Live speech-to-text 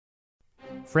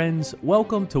Friends,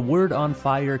 welcome to Word on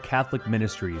Fire Catholic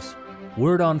Ministries.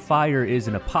 Word on Fire is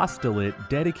an apostolate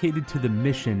dedicated to the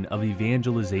mission of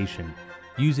evangelization,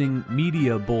 using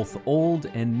media both old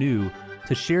and new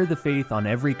to share the faith on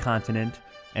every continent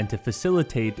and to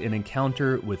facilitate an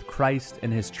encounter with Christ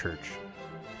and His Church.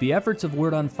 The efforts of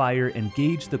Word on Fire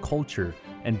engage the culture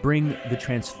and bring the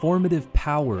transformative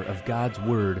power of God's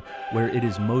Word where it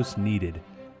is most needed.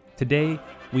 Today,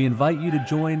 we invite you to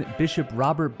join Bishop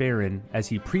Robert Barron as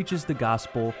he preaches the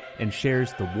gospel and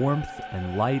shares the warmth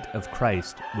and light of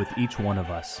Christ with each one of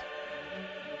us.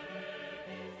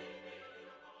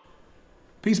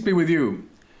 Peace be with you.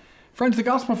 Friends, the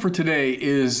gospel for today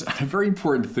is a very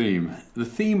important theme. The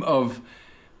theme of,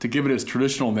 to give it its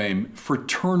traditional name,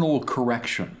 fraternal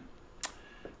correction.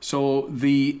 So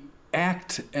the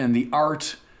act and the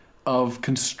art of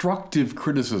constructive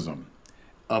criticism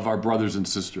of our brothers and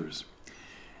sisters.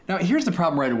 Now, here's the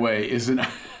problem right away, is in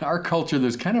our culture,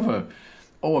 there's kind of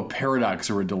a paradox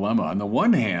or a dilemma. On the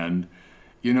one hand,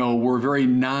 we're a very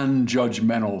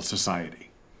non-judgmental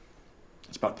society.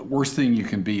 It's about the worst thing you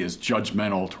can be is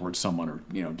judgmental towards someone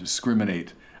or,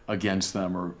 discriminate against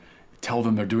them or tell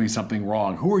them they're doing something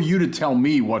wrong. Who are you to tell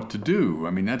me what to do? I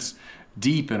mean, that's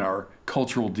deep in our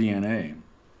cultural DNA.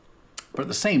 But at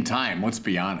the same time, let's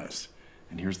be honest,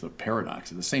 and here's the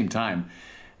paradox, at the same time,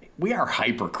 we are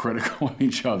hypercritical of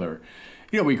each other.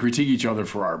 We critique each other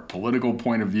for our political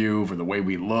point of view, for the way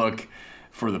we look,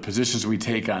 for the positions we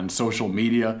take on social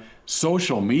media.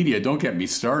 Social media, don't get me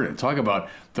started. Talk about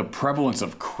the prevalence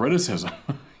of criticism.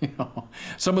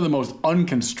 Some of the most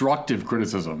unconstructive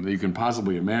criticism that you can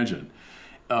possibly imagine.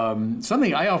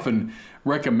 Something I often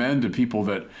recommend to people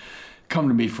that come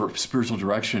to me for spiritual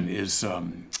direction is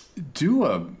do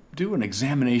an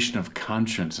examination of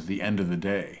conscience at the end of the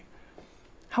day.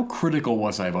 How critical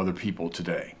was I of other people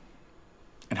today?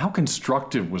 And how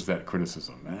constructive was that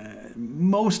criticism?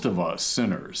 Most of us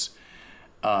sinners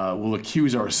will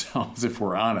accuse ourselves, if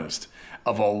we're honest,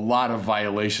 of a lot of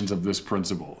violations of this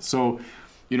principle. So,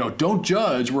 don't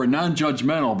judge. We're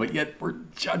non-judgmental, but yet we're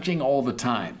judging all the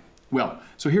time. Well,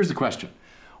 so here's the question.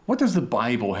 What does the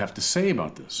Bible have to say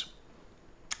about this?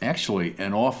 Actually,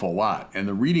 an awful lot. And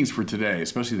the readings for today,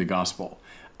 especially the gospel,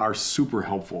 are super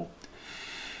helpful.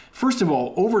 First of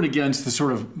all, over and against the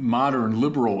sort of modern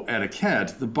liberal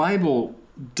etiquette, the Bible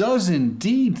does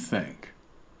indeed think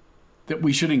that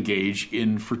we should engage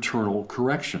in fraternal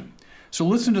correction. So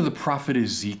listen to the prophet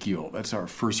Ezekiel. That's our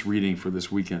first reading for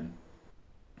this weekend.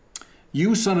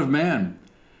 You, son of man,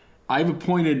 I've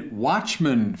appointed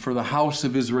watchmen for the house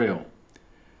of Israel.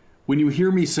 When you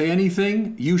hear me say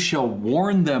anything, you shall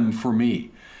warn them for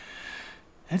me.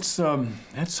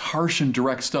 That's harsh and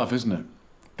direct stuff, isn't it?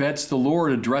 That's the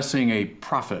Lord addressing a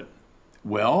prophet.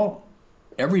 Well,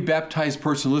 every baptized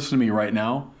person listening to me right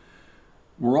now,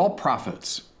 we're all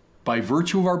prophets. By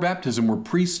virtue of our baptism, we're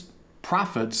priests,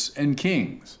 prophets, and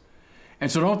kings.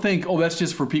 And so don't think, that's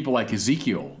just for people like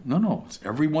Ezekiel. No, it's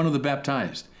every one of the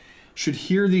baptized should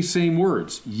hear these same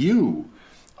words. You,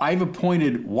 I've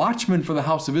appointed watchmen for the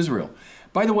house of Israel.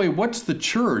 By the way, what's the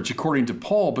church, according to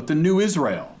Paul, but the new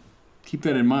Israel? Keep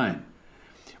that in mind.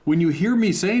 When you hear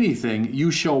me say anything, you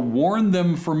shall warn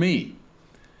them for me.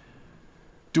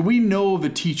 Do we know the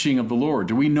teaching of the Lord?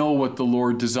 Do we know what the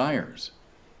Lord desires?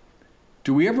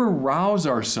 Do we ever rouse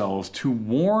ourselves to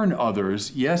warn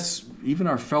others, yes, even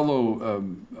our fellow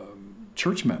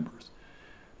church members,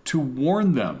 to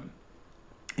warn them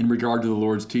in regard to the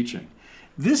Lord's teaching?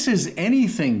 This is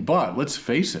anything but, let's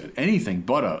face it, anything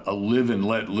but a live and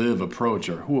let live approach,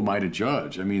 or who am I to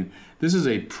judge? I mean, this is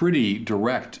a pretty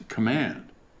direct command.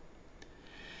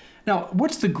 Now,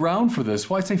 what's the ground for this?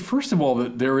 Well, I'd say, first of all,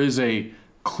 that there is a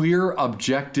clear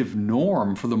objective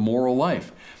norm for the moral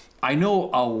life. I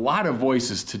know a lot of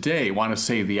voices today want to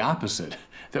say the opposite,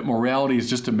 that morality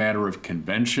is just a matter of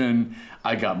convention.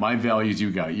 I got my values, you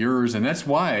got yours, and that's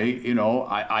why,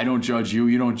 I don't judge you,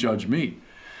 you don't judge me.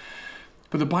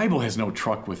 But the Bible has no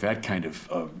truck with that kind of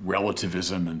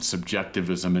relativism and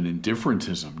subjectivism and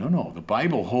indifferentism. No. The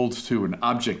Bible holds to an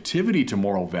objectivity to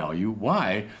moral value.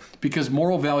 Why? Because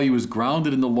moral value is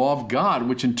grounded in the law of God,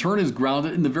 which in turn is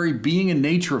grounded in the very being and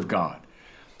nature of God.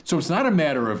 So it's not a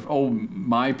matter of,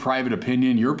 my private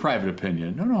opinion, your private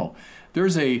opinion. No.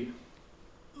 There's a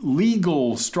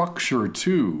legal structure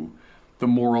to the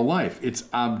moral life. It's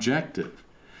objective.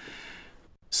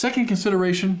 Second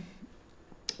consideration,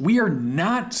 we are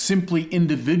not simply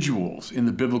individuals in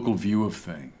the biblical view of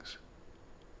things.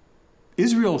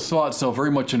 Israel saw itself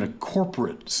very much in a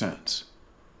corporate sense.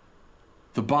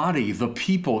 The body, the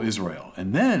people, Israel.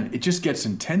 And then it just gets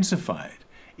intensified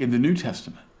in the New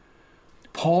Testament.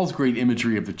 Paul's great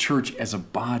imagery of the church as a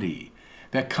body,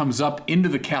 that comes up into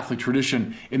the Catholic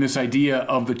tradition in this idea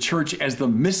of the church as the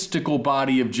mystical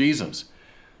body of Jesus.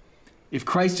 If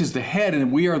Christ is the head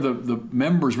and we are the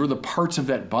members, we're the parts of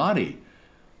that body,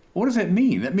 what does that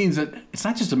mean? That means that it's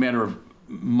not just a matter of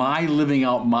my living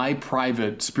out my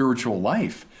private spiritual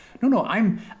life. No,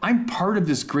 I'm part of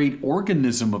this great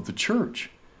organism of the church.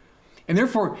 And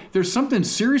therefore, there's something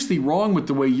seriously wrong with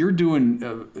the way you're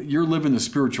living the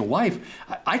spiritual life.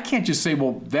 I can't just say,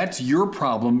 well, that's your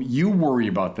problem, you worry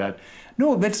about that.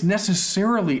 No, that's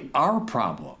necessarily our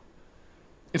problem.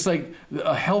 It's like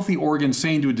a healthy organ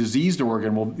saying to a diseased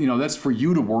organ, well, that's for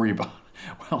you to worry about.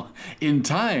 Well, in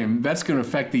time, that's going to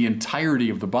affect the entirety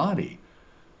of the body.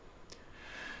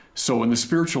 So in the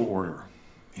spiritual order,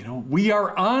 we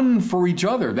are on for each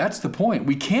other. That's the point.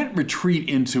 We can't retreat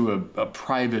into a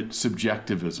private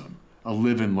subjectivism, a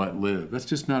live and let live. That's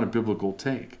just not a biblical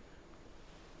take.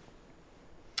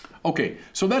 Okay,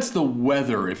 so that's the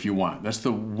whether, if you want. That's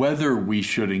the whether we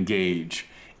should engage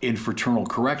in fraternal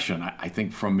correction. I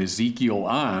think from Ezekiel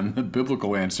on, the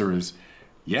biblical answer is,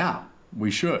 yeah, we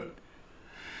should.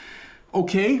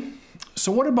 Okay,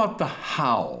 so what about the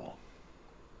how?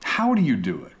 How do you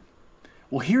do it?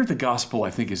 Well, here the gospel, I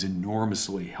think, is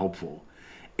enormously helpful.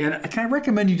 And can I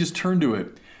recommend you just turn to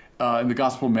it in the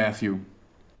Gospel of Matthew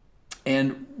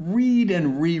and read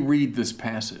and reread this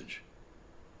passage,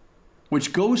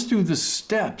 which goes through the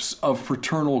steps of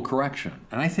fraternal correction.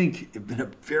 And I think in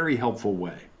a very helpful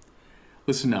way.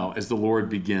 Listen now as the Lord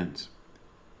begins.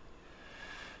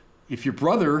 If your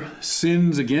brother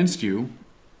sins against you,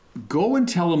 go and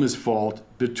tell him his fault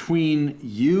between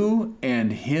you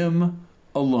and him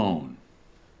alone.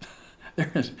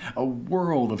 There is a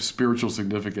world of spiritual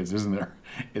significance, isn't there,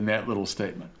 in that little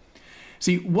statement?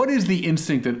 See, what is the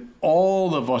instinct that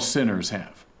all of us sinners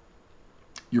have?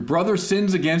 Your brother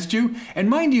sins against you, and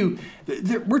mind you,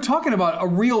 we're talking about a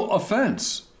real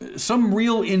offense. Some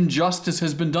real injustice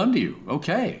has been done to you.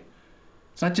 Okay.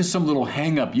 It's not just some little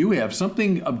hang-up you have.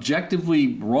 Something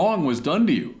objectively wrong was done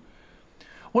to you.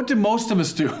 What do most of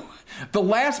us do? The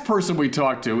last person we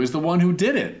talk to is the one who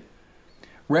did it.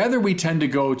 Rather, we tend to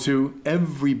go to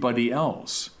everybody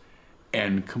else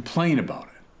and complain about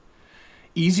it.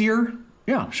 Easier?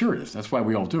 Yeah, sure it is. That's why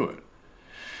we all do it.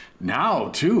 Now,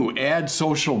 too, add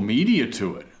social media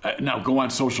to it. Now go on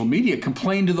social media,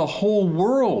 complain to the whole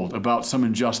world about some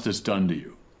injustice done to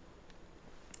you.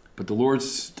 But the Lord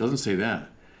doesn't say that.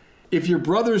 If your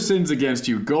brother sins against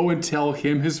you, go and tell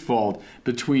him his fault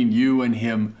between you and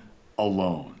him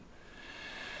alone.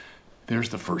 There's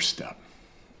the first step.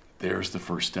 There's the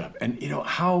first step. And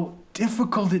how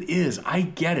difficult it is. I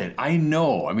get it. I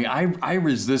know. I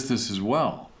resist this as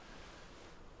well.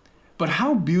 But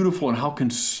how beautiful and how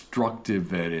constructive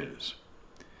that is.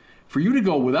 For you to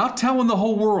go without telling the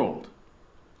whole world.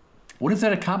 What does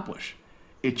that accomplish?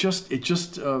 It just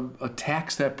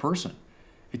attacks that person.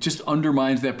 It just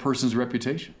undermines that person's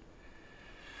reputation.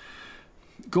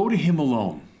 Go to him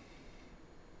alone.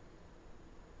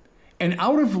 And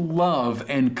out of love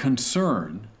and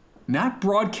concern, not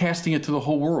broadcasting it to the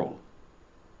whole world,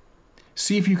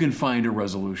 see if you can find a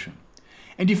resolution.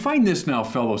 And you find this now,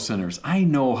 fellow sinners. I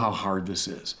know how hard this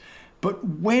is. But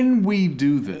when we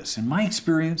do this, in my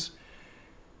experience,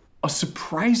 a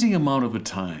surprising amount of the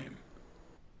time,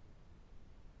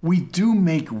 we do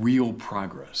make real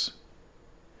progress.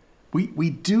 We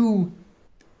do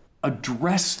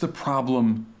address the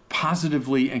problem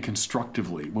positively and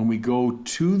constructively when we go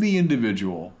to the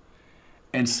individual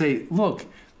and say, look,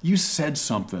 you said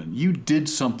something, you did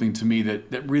something to me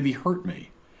that really hurt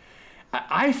me.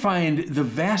 I find the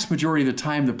vast majority of the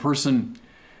time the person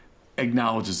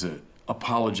acknowledges it,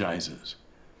 apologizes.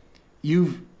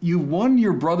 You've won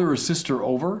your brother or sister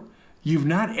over. You've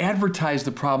not advertised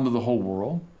the problem to the whole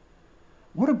world.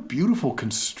 What a beautiful,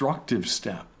 constructive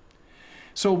step.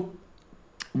 So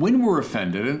when we're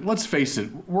offended, and let's face it,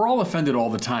 we're all offended all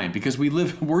the time because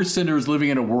we're sinners living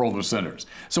in a world of sinners.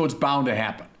 So it's bound to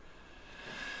happen.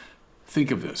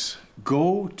 Think of this.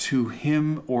 Go to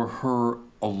him or her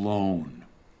alone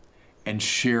and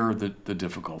share the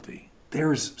difficulty.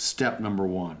 There's step number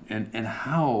one, and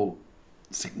how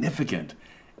significant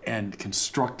and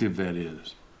constructive that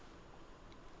is.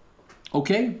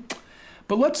 Okay,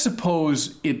 but let's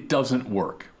suppose it doesn't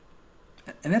work.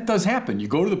 And that does happen. You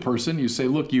go to the person, you say,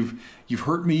 look, you've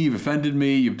hurt me, you've offended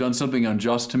me, you've done something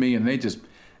unjust to me, and they just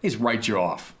write you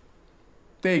off.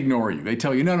 They ignore you. They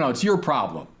tell you, no, it's your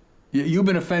problem. You've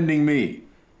been offending me.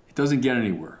 It doesn't get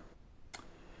anywhere.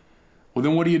 Well,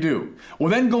 then what do? Well,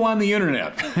 then go on the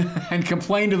internet and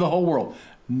complain to the whole world.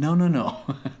 No.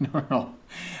 No.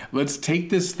 Let's take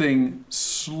this thing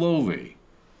slowly.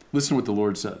 Listen to what the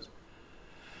Lord says.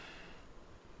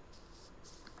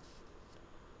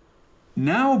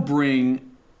 Now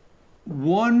bring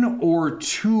one or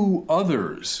two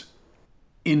others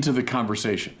into the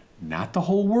conversation, not the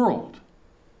whole world.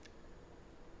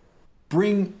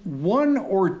 Bring one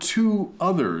or two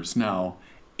others now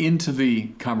into the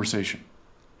conversation.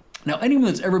 Now, anyone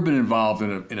that's ever been involved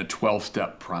in a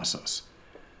 12-step process,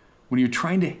 when you're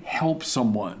trying to help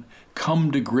someone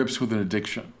come to grips with an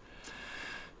addiction,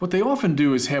 what they often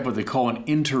do is have what they call an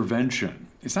intervention.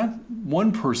 It's not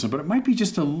one person, but it might be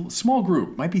just a small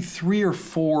group. It might be 3 or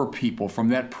 4 people from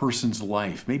that person's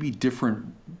life, maybe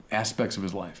different aspects of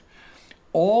his life,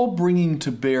 all bringing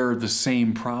to bear the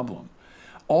same problem.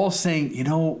 All saying,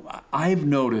 I've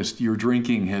noticed your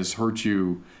drinking has hurt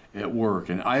you at work,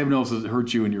 and I have noticed it's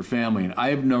hurt you in your family, and I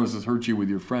have noticed it's hurt you with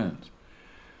your friends.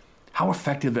 How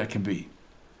effective that can be.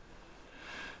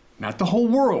 Not the whole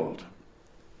world.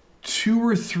 2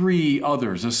 or 3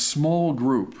 others, a small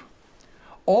group,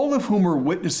 all of whom are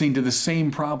witnessing to the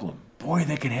same problem. Boy,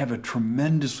 that can have a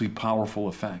tremendously powerful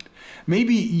effect.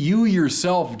 Maybe you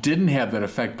yourself didn't have that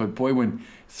effect, but boy, when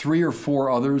 3 or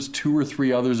 4 others, 2 or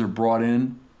 3 others are brought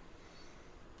in,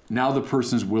 now the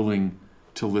person's willing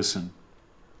to listen.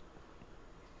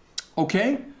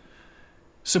 Okay?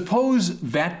 Suppose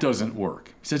that doesn't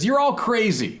work. He says, you're all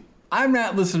crazy. I'm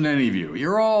not listening to any of you.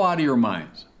 You're all out of your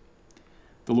minds.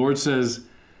 The Lord says,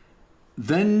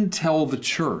 then tell the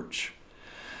church.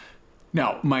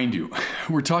 Now, mind you,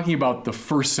 we're talking about the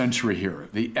first century here.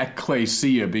 The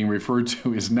ecclesia being referred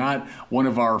to is not one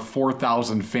of our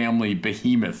 4,000 family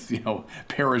behemoth,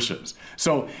 parishes.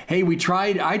 So, hey,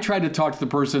 I tried to talk to the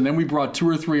person, then we brought 2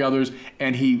 or 3 others,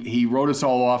 and he wrote us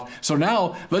all off. So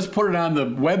now let's put it on the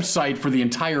website for the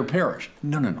entire parish.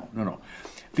 No.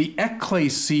 The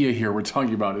ecclesia here we're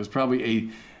talking about is probably a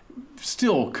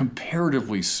still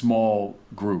comparatively small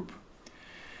group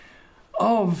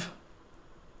of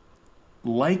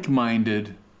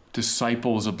like-minded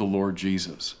disciples of the Lord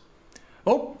Jesus.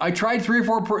 Oh, I tried 3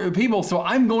 or 4 people, so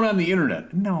I'm going on the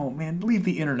internet. No, man, leave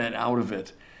the internet out of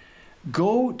it.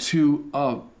 Go to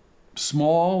a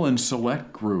small and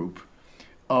select group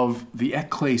of the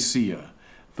ecclesia,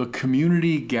 the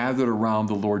community gathered around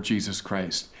the Lord Jesus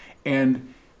Christ,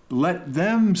 and let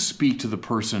them speak to the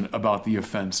person about the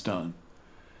offense done.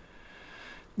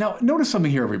 Now, notice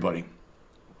something here, everybody.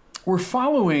 We're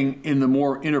following in the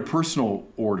more interpersonal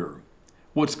order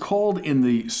what's called in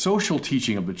the social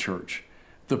teaching of the church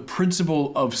the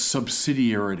principle of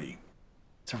subsidiarity.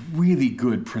 It's a really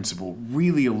good principle,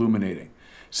 really illuminating.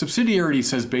 Subsidiarity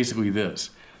says basically this: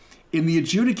 in the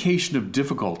adjudication of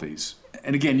difficulties,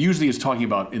 and again, usually it's talking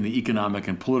about in the economic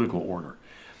and political order,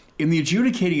 in the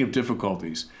adjudicating of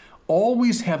difficulties,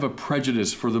 always have a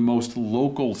prejudice for the most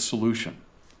local solution.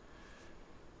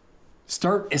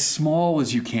 Start as small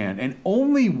as you can, and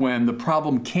only when the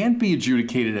problem can't be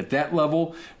adjudicated at that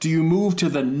level do you move to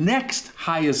the next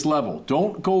highest level.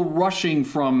 Don't go rushing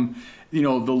from, the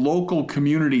local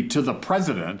community to the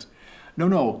president.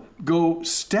 No, go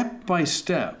step by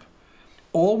step,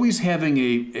 always having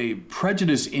a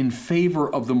prejudice in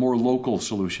favor of the more local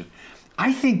solution.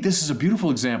 I think this is a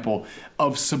beautiful example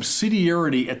of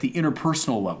subsidiarity at the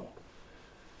interpersonal level.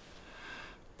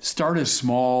 Start as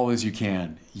small as you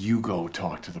can. You go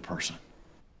talk to the person.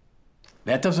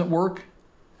 That doesn't work?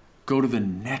 Go to the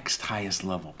next highest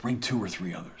level. Bring 2 or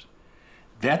 3 others.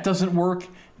 That doesn't work?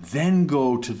 Then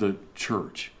go to the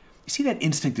church. You see, that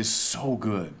instinct is so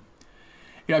good.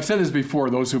 I've said this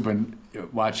before, those who've been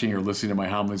watching or listening to my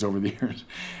homilies over the years.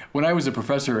 When I was a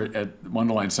professor at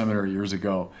Mundelein Seminary years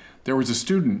ago, there was a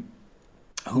student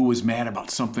who was mad about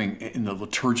something in the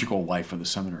liturgical life of the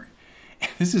seminary.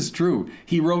 This is true.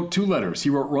 He wrote 2 letters. He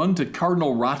wrote one to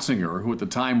Cardinal Ratzinger, who at the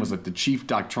time was like the chief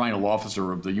doctrinal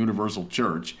officer of the Universal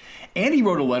Church, and he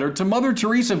wrote a letter to Mother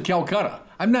Teresa of Calcutta.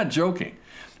 I'm not joking.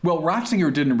 Well,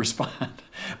 Ratzinger didn't respond,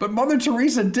 but Mother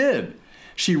Teresa did.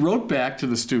 She wrote back to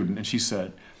the student and she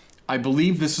said, I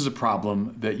believe this is a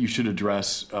problem that you should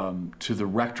address to the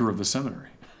rector of the seminary.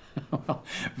 Well,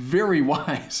 very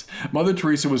wise. Mother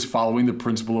Teresa was following the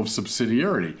principle of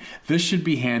subsidiarity. This should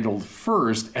be handled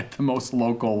first at the most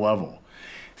local level.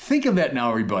 Think of that now,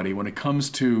 everybody, when it comes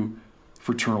to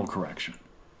fraternal correction.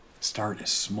 Start as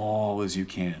small as you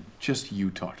can. Just you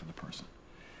talk to the person.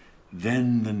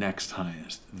 Then the next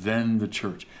highest. Then the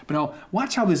church. But now,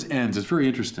 watch how this ends. It's very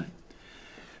interesting.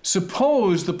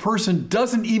 Suppose the person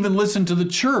doesn't even listen to the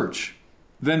church.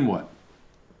 Then what?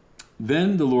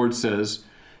 Then the Lord says,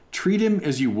 treat him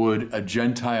as you would a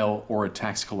Gentile or a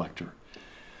tax collector.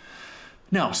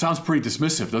 Now, sounds pretty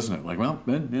dismissive, doesn't it? Like, well,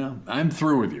 then, I'm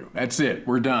through with you. That's it.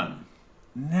 We're done.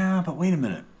 Nah, but wait a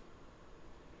minute.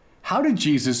 How did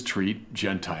Jesus treat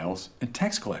Gentiles and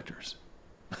tax collectors?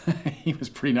 He was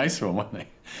pretty nice to him, wasn't he?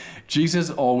 Jesus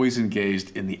always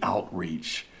engaged in the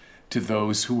outreach to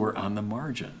those who were on the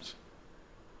margins.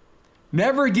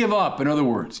 Never give up, in other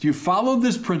words. You followed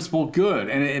this principle, good,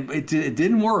 and it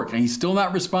didn't work, and he's still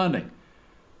not responding.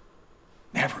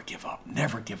 Never give up,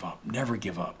 never give up, never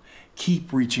give up.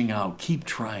 Keep reaching out, keep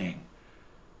trying.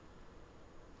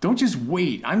 Don't just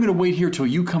wait. I'm going to wait here till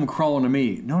you come crawling to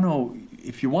me. No,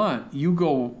 if you want,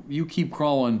 you keep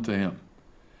crawling to him.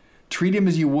 Treat him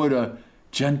as you would a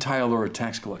Gentile or a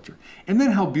tax collector. And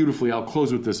then how beautifully, I'll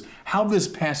close with this, how this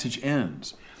passage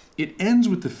ends. It ends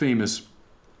with the famous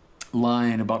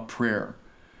line about prayer.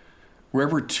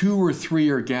 Wherever 2 or 3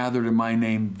 are gathered in my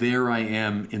name, there I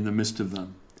am in the midst of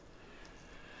them.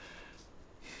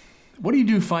 What do you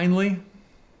do finally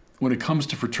when it comes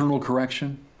to fraternal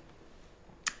correction?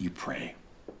 You pray.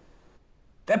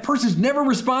 That person's never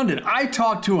responded. I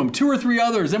talked to him, 2 or 3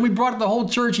 others, then we brought it to the whole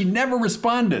church. He never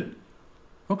responded.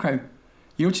 Okay,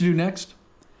 you know what you do next?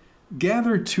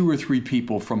 Gather 2 or 3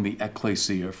 people from the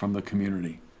ecclesia, from the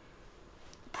community.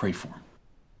 Pray for them.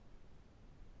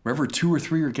 Wherever 2 or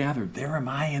 3 are gathered, there am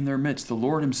I in their midst. The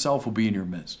Lord himself will be in your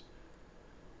midst.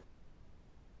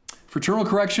 Fraternal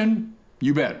correction,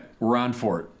 you bet, we're on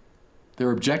for it.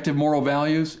 They're objective moral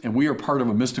values, and we are part of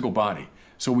a mystical body.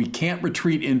 So we can't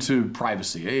retreat into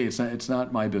privacy. Hey, it's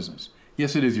not my business.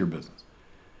 Yes, it is your business.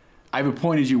 I've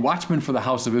appointed you watchmen for the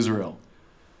house of Israel.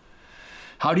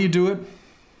 How do you do it?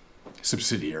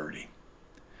 Subsidiarity.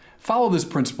 Follow this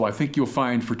principle. I think you'll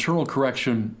find fraternal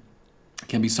correction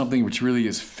can be something which really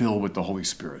is filled with the Holy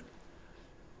Spirit.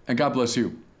 And God bless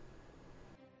you.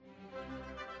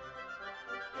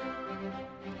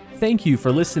 Thank you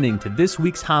for listening to this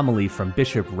week's homily from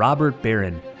Bishop Robert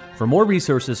Barron. For more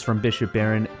resources from Bishop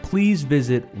Barron, please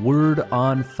visit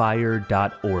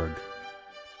wordonfire.org.